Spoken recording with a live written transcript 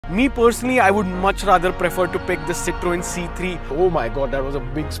Me personally, I would much rather prefer to pick the Citroen C3. Oh my god, that was a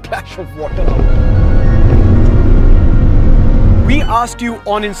big splash of water out. We asked you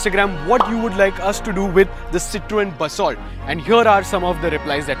on Instagram what you would like us to do with the Citroen Basalt, and here are some of the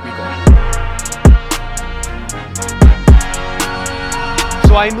replies that we got.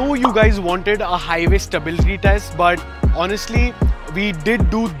 So I know you guys wanted a highway stability test, but honestly, we did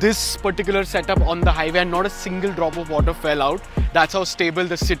do this particular setup on the highway and not a single drop of water fell out. That's how stable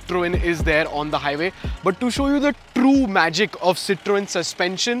the Citroen is there on the highway. But to show you the true magic of Citroen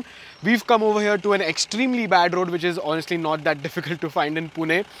suspension, we've come over here to an extremely bad road, which is honestly not that difficult to find in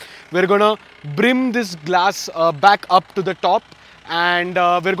Pune. We're gonna brim this glass back up to the top, and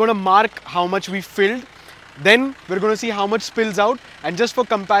we're gonna mark how much we filled. Then we're going to see how much spills out, and just for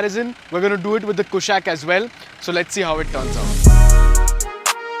comparison, we're going to do it with the Kushak as well. So let's see how it turns out.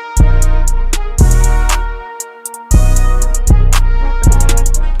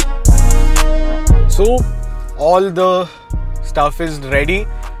 So all the stuff is ready,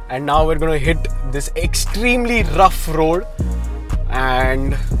 and now we're going to hit this extremely rough road,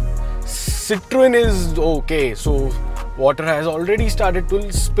 and Citroen is okay. So water has already started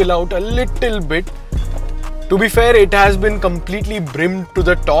to spill out a little bit. To be fair, it has been completely brimmed to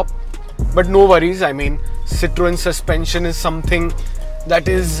the top, but no worries. I mean, Citroen suspension is something that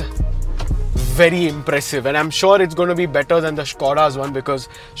is very impressive, and I'm sure it's going to be better than the Škoda's one, because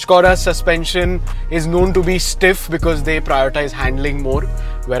Škoda's suspension is known to be stiff because they prioritize handling more,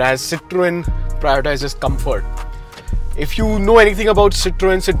 whereas Citroen prioritizes comfort. If you know anything about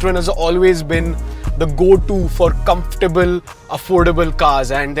Citroen, Citroen has always been the go-to for comfortable, affordable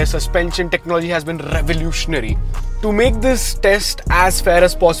cars, and their suspension technology has been revolutionary. To make this test as fair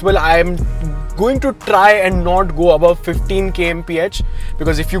as possible, I am going to try and not go above 15 kmph,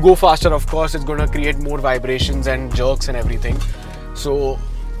 because if you go faster, of course, it's going to create more vibrations and jerks and everything. So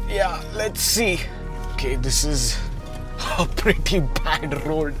yeah, let's see. Okay, this is a pretty bad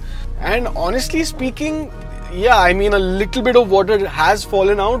road, and honestly speaking, yeah, I mean, a little bit of water has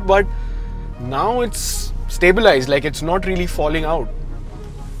fallen out, but now it's stabilized, like it's not really falling out.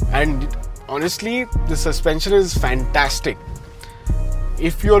 And honestly, the suspension is fantastic.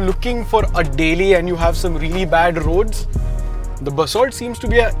 If you're looking for a daily and you have some really bad roads, the Basalt seems to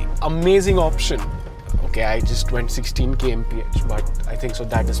be an amazing option. Okay, I just went 16 kmph, but I think so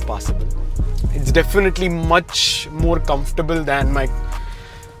that is passable. It's definitely much more comfortable than my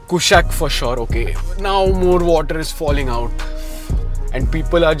Kushak for sure. Okay, now more water is falling out, and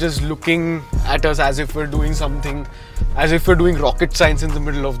people are just looking at us as if we're doing something, as if we're doing rocket science in the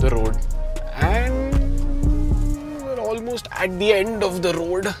middle of the road. And we're almost at the end of the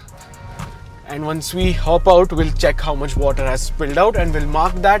road. And once we hop out, we'll check how much water has spilled out, and we'll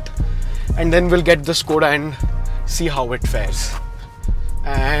mark that, and then we'll get the Škoda and see how it fares.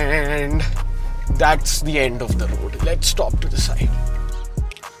 And that's the end of the road. Let's stop to the side.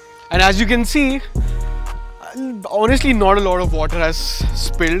 And as you can see, honestly, not a lot of water has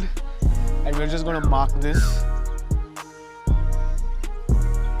spilled, and we're just going to mark this.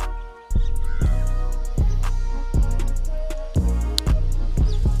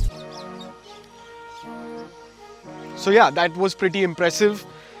 So yeah, that was pretty impressive.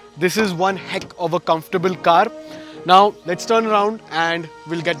 This is one heck of a comfortable car. Now let's turn around and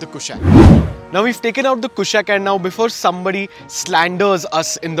we'll get the Kushak. Now we've taken out the Kushak, and now before somebody slanders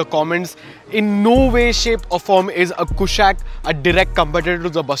us in the comments, in no way, shape or form is a Kushak a direct competitor to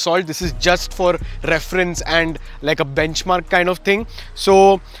the Basalt. This is just for reference and like a benchmark kind of thing.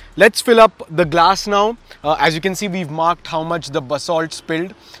 So let's fill up the glass now. As you can see, we've marked how much the Basalt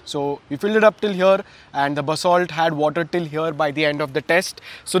spilled. So we filled it up till here, and the Basalt had water till here by the end of the test.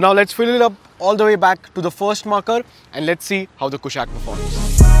 So now let's fill it up all the way back to the first marker, and let's see how the Kushak performs.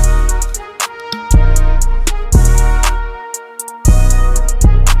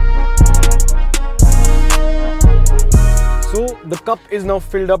 So the cup is now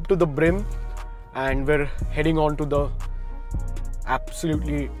filled up to the brim, and we're heading on to the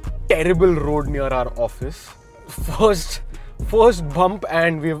absolutely terrible road near our office. First bump,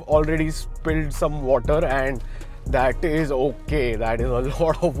 and we've already spilled some water, and that is okay. That is a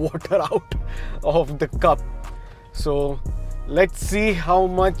lot of water out of the cup. So let's see how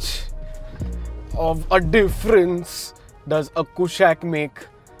much of a difference does a Kushak make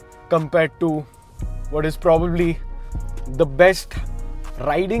compared to what is probably the best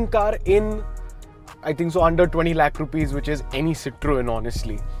riding car in, I think so, under 20 lakh rupees, which is any Citroen,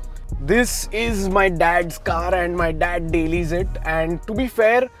 honestly. This is my dad's car, and my dad dailies it, and to be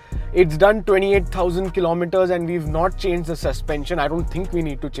fair, It's done 28,000 kilometers and we've not changed the suspension. I don't think we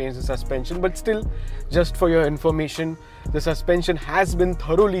need to change the suspension, but still, just for your information, the suspension has been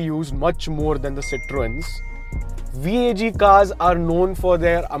thoroughly used, much more than the Citroens. VAG cars are known for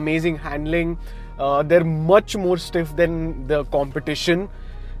their amazing handling. They're much more stiff than the competition,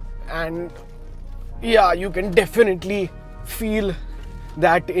 and yeah, you can definitely feel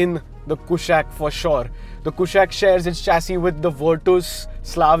that in the Kushaq for sure. The Kushaq shares its chassis with the Virtus,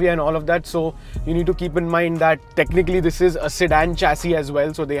 Slavia and all of that, so you need to keep in mind that technically this is a sedan chassis as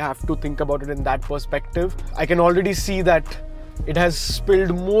well, so they have to think about it in that perspective. I can already see that it has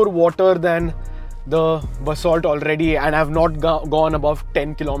spilled more water than the Basalt already, and have not gone above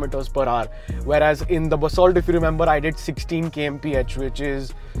 10 kilometers per hour, whereas in the Basalt, if you remember, I did 16 kmph, which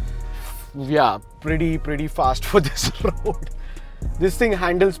is, yeah, pretty fast for this road. This thing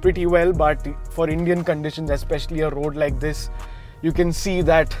handles pretty well, but for Indian conditions, especially a road like this, you can see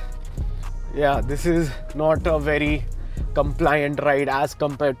that, yeah, this is not a very compliant ride as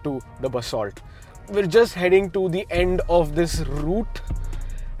compared to the Basalt. We're just heading to the end of this route,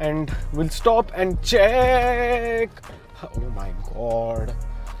 and we'll stop and check. Oh my god.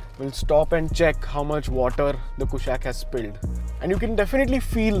 We'll stop and check how much water the Kushaq has spilled. And you can definitely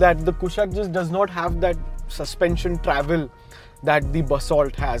feel that the Kushaq just does not have that suspension travel that the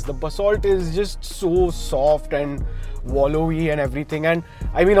Basalt has. The Basalt is just so soft and wallowy and everything. And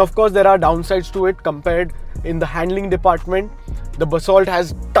I mean, of course, there are downsides to it. Compared in the handling department, the Basalt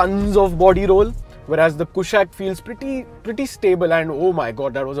has tons of body roll, whereas the Kushaq feels pretty stable. And oh my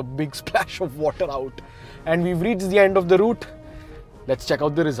god, that was a big splash of water out. And we've reached the end of the route. Let's check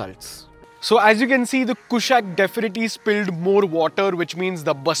out the results. So as you can see, the Kushaq definitely spilled more water, which means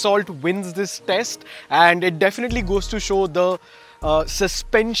the Basalt wins this test, and it definitely goes to show the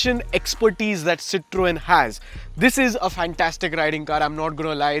suspension expertise that Citroen has. This is a fantastic riding car, I'm not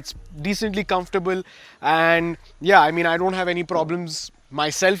gonna lie. It's decently comfortable, and yeah, I mean, I don't have any problems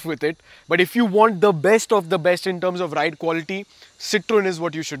myself with it. But if you want the best of the best in terms of ride quality, Citroen is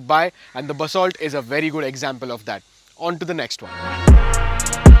what you should buy, and the Basalt is a very good example of that. On to the next one.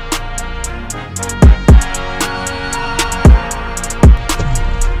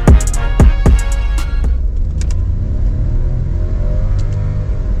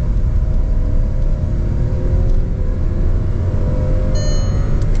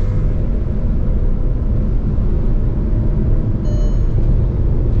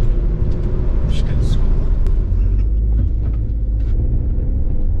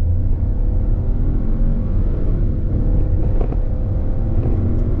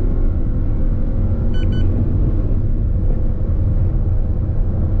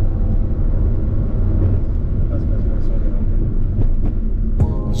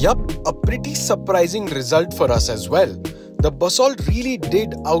 Yup, a pretty surprising result for us as well. The Basalt really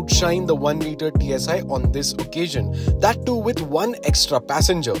did outshine the 1 liter TSI on this occasion, that too with one extra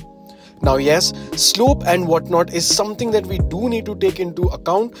passenger. Now yes, slope and whatnot is something that we do need to take into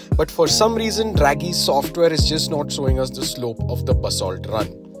account, but for some reason Draggy's software is just not showing us the slope of the Basalt run.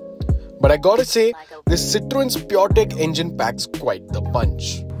 But I gotta say, this Citroen's PureTech engine packs quite the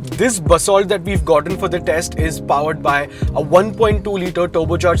punch. This Basalt that we've gotten for the test is powered by a 1.2 liter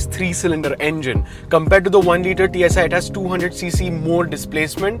turbocharged 3-cylinder engine. Compared to the 1 liter TSI, it has 200cc more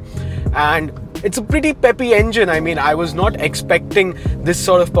displacement, and it's a pretty peppy engine. I mean, I was not expecting this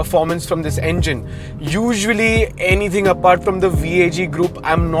sort of performance from this engine. Usually anything apart from the VAG group,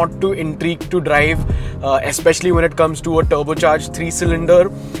 I'm not too intrigued to drive, especially when it comes to a turbocharged 3-cylinder.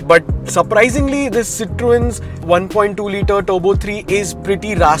 But surprisingly, this Citroen's 1.2 liter Turbo 3 is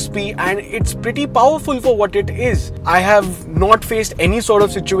pretty raspy, and it's pretty powerful for what it is. I have not faced any sort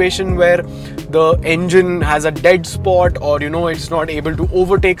of situation where the engine has a dead spot, or it's not able to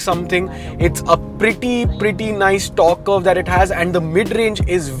overtake something. It's a pretty nice torque curve that it has, and the mid-range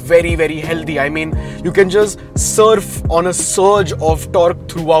is very healthy. I mean, you can just surf on a surge of torque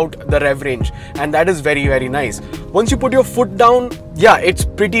throughout the rev range, and that is very nice. Once you put your foot down, yeah, it's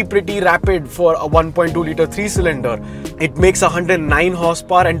pretty rapid for a 1.2 liter 3-cylinder. It makes 109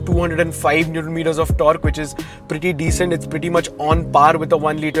 horsepower and 205 Newton meters of torque, which is pretty decent. It's pretty much on par with a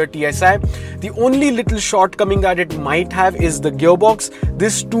 1 liter TSI. The only little shortcoming that it might have is the gearbox.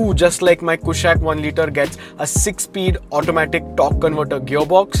 This too, just like my Kushaq 1 liter, gets a 6-speed automatic torque converter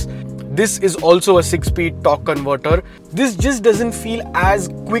gearbox. This is also a 6-speed torque converter. This just doesn't feel as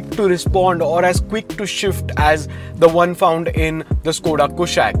quick to respond or as quick to shift as the one found in the Skoda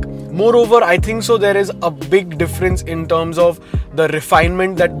Kushaq. Moreover, I think so there is a big difference in terms of the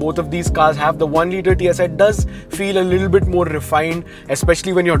refinement that both of these cars have. The 1 liter TSI does feel a little bit more refined,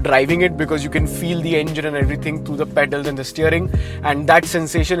 especially when you're driving it, because you can feel the engine and everything through the pedals and the steering, and that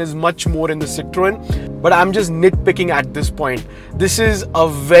sensation is much more in the Citroen. But I'm just nitpicking at this point. This is a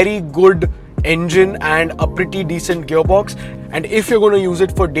very good engine and a pretty decent gearbox, and if you're going to use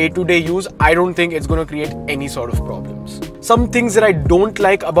it for day-to-day use, I don't think it's going to create any sort of problems. Some things that I don't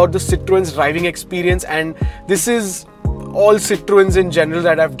like about the Citroen's driving experience, and this is all Citroens in general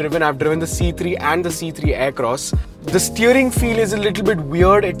that I've driven the C3 and the C3 Aircross. The steering feel is a little bit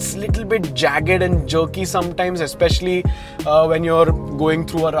weird. It's a little bit jagged and jerky sometimes, especially when you're going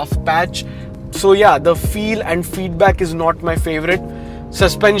through a rough patch. So yeah, the feel and feedback is not my favorite.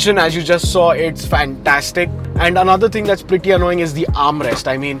 Suspension, as you just saw, it's fantastic. And another thing that's pretty annoying is the armrest.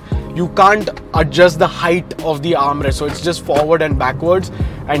 I mean, you can't adjust the height of the armrest, so it's just forward and backwards.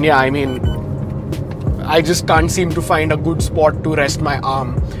 And yeah, I mean, I just can't seem to find a good spot to rest my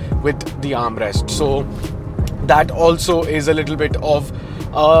arm with the armrest. So that also is a little bit of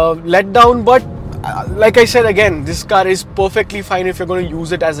letdown. But like I said again, this car is perfectly fine if you're going to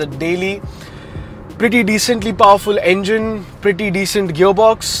use it as a daily. Pretty decently powerful engine, pretty decent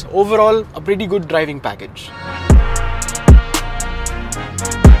gearbox. Overall, a pretty good driving package.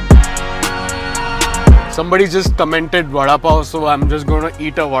 Somebody just commented vada pav, so I'm just going to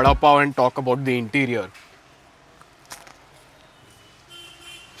eat a vada pav and talk about the interior.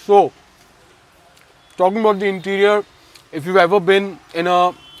 So, talking about the interior, if you've ever been in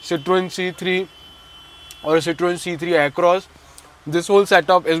a Citroen C3 or a Citroen C3 Aircross, this whole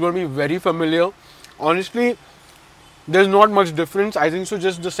setup is going to be very familiar. Honestly, there's not much difference. I think so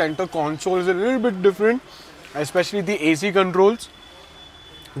just the center console is a little bit different, especially the AC controls.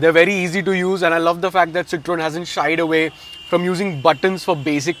 They're very easy to use, and I love the fact that Citroen hasn't shied away from using buttons for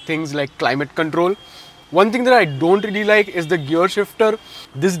basic things like climate control. One thing that I don't really like is the gear shifter.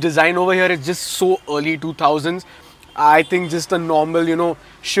 This design over here is just so early 2000s. I think just a normal,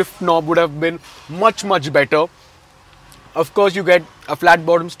 shift knob would have been much better. Of course, you get a flat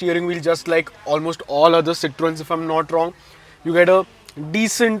bottom steering wheel just like almost all other Citroens, if I'm not wrong. You get a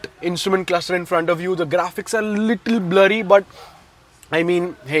decent instrument cluster in front of you. The graphics are a little blurry, but I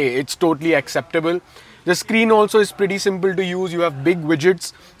mean, hey, it's totally acceptable. The screen also is pretty simple to use. You have big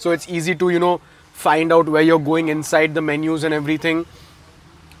widgets, so it's easy to, find out where you're going inside the menus and everything.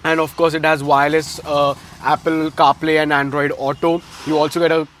 And of course, it has wireless Apple CarPlay and Android Auto. You also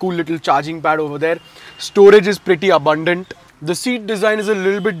get a cool little charging pad over there. Storage is pretty abundant. The seat design is a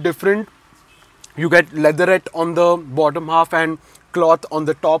little bit different. You get leatherette on the bottom half and cloth on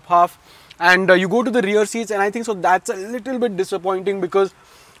the top half. And you go to the rear seats, and I think so that's a little bit disappointing because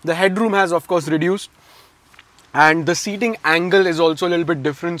the headroom has of course reduced. And the seating angle is also a little bit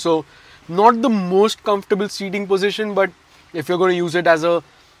different. So not the most comfortable seating position, but if you're going to use it as a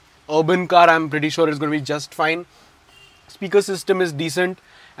urban car, I'm pretty sure it's going to be just fine. Speaker system is decent,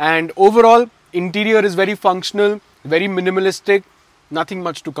 and overall interior is very functional, very minimalistic, nothing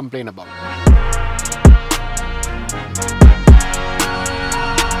much to complain about.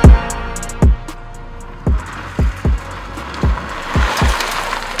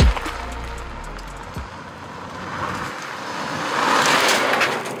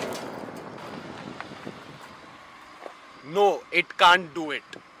 No, it can't do it.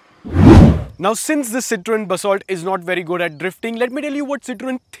 Now, since the Citroen Basalt is not very good at drifting, let me tell you what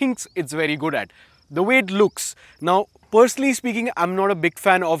Citroen thinks it's very good at. The way it looks. Now, personally speaking, I'm not a big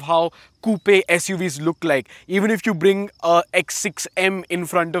fan of how coupe SUVs look like. Even if you bring a X6M in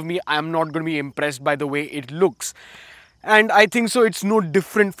front of me, I'm not going to be impressed by the way it looks. And I think so it's no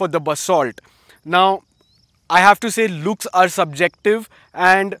different for the Basalt. Now, I have to say looks are subjective,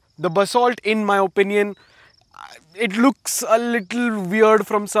 and the Basalt, in my opinion, it looks a little weird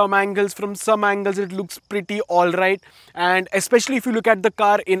from some angles. From some angles, it looks pretty alright. And especially if you look at the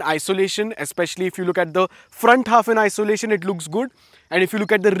car in isolation, especially if you look at the front half in isolation, it looks good. And if you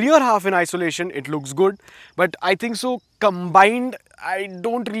look at the rear half in isolation, it looks good. But I think so combined, I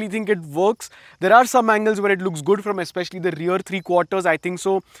don't really think it works. There are some angles where it looks good from especially the rear 3/4. I think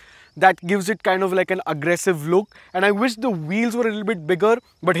so that gives it kind of like an aggressive look. And I wish the wheels were a little bit bigger.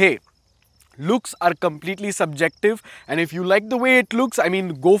 But hey, looks are completely subjective, and if you like the way it looks, I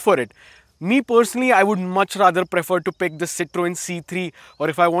mean, go for it. Me personally, I would much rather prefer to pick the Citroen C3, or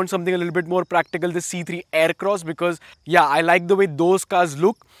if I want something a little bit more practical, the C3 Aircross, because yeah, I like the way those cars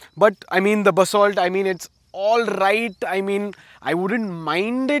look. But I mean, the Basalt, I mean, it's all right. I mean, I wouldn't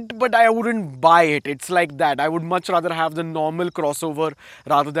mind it, but I wouldn't buy it. It's like that. I would much rather have the normal crossover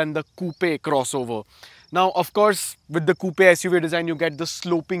rather than the coupe crossover. Now, of course, with the coupe SUV design, you get the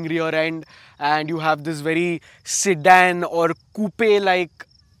sloping rear end and you have this very sedan or coupe-like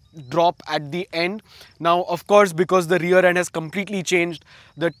drop at the end. Now, of course, because the rear end has completely changed,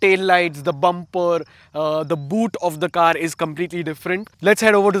 the tail lights, the bumper, the boot of the car is completely different. Let's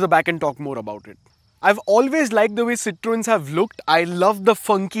head over to the back and talk more about it. I've always liked the way Citroens have looked. I love the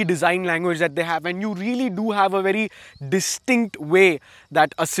funky design language that they have, and you really do have a very distinct way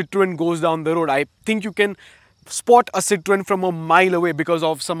that a Citroen goes down the road. I think you can spot a Citroen from a mile away because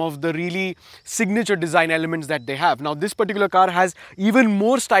of some of the really signature design elements that they have. Now, this particular car has even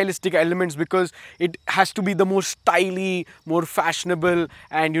more stylistic elements because it has to be the more stylish, more fashionable,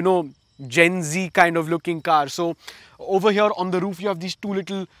 and you know, Gen Z kind of looking car. So over here on the roof you have these two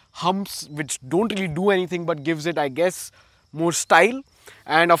little humps which don't really do anything but gives it, I guess, more style.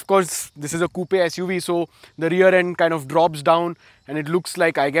 And of course this is a coupe SUV, so the rear end kind of drops down and it looks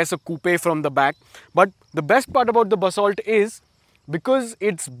like, I guess, a coupe from the back. But the best part about the Basalt is because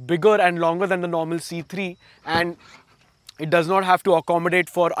it's bigger and longer than the normal C3 and it does not have to accommodate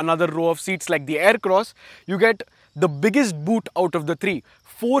for another row of seats like the Aircross, you get the biggest boot out of the three.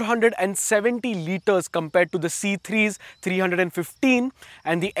 470 liters compared to the C3's 315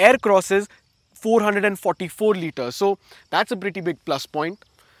 and the Aircross's 444 liters. So that's a pretty big plus point.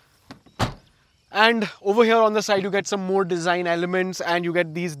 And over here on the side you get some more design elements and you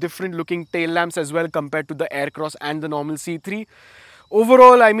get these different looking tail lamps as well compared to the Aircross and the normal C3.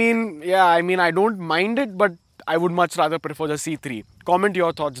 Overall, I mean, yeah, I don't mind it, but I would much rather prefer the C3. Comment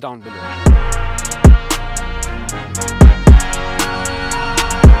your thoughts down below.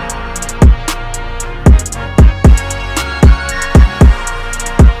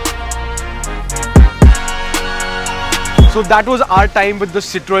 So that was our time with the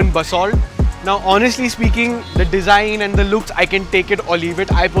Citroen Basalt. Now, honestly speaking, the design and the looks, I can take it or leave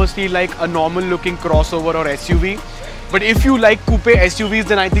it. I personally like a normal looking crossover or SUV. But if you like coupe SUVs,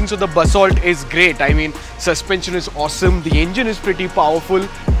 then I think so the Basalt is great. I mean, suspension is awesome, the engine is pretty powerful,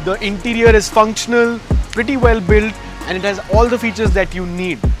 the interior is functional, pretty well built, and it has all the features that you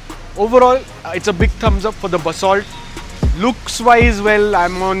need. Overall, it's a big thumbs up for the Basalt. Looks wise, well,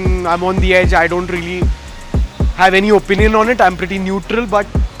 I'm on the edge. I don't really have any opinion on it. I'm pretty neutral, but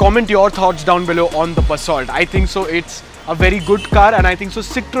comment your thoughts down below on the Basalt. I think so it's a very good car, and I think so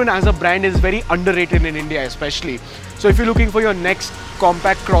Citroen as a brand is very underrated in India especially. So if you're looking for your next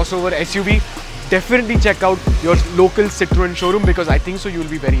compact crossover SUV, definitely check out your local Citroen showroom because I think so you'll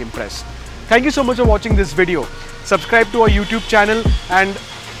be very impressed. Thank you so much for watching this video. Subscribe to our YouTube channel and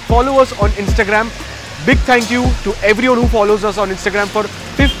follow us on Instagram. Big thank you to everyone who follows us on Instagram for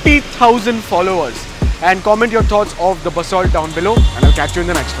 50,000 followers. And comment your thoughts of the Basalt down below, and I'll catch you in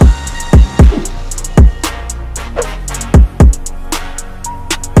the next one.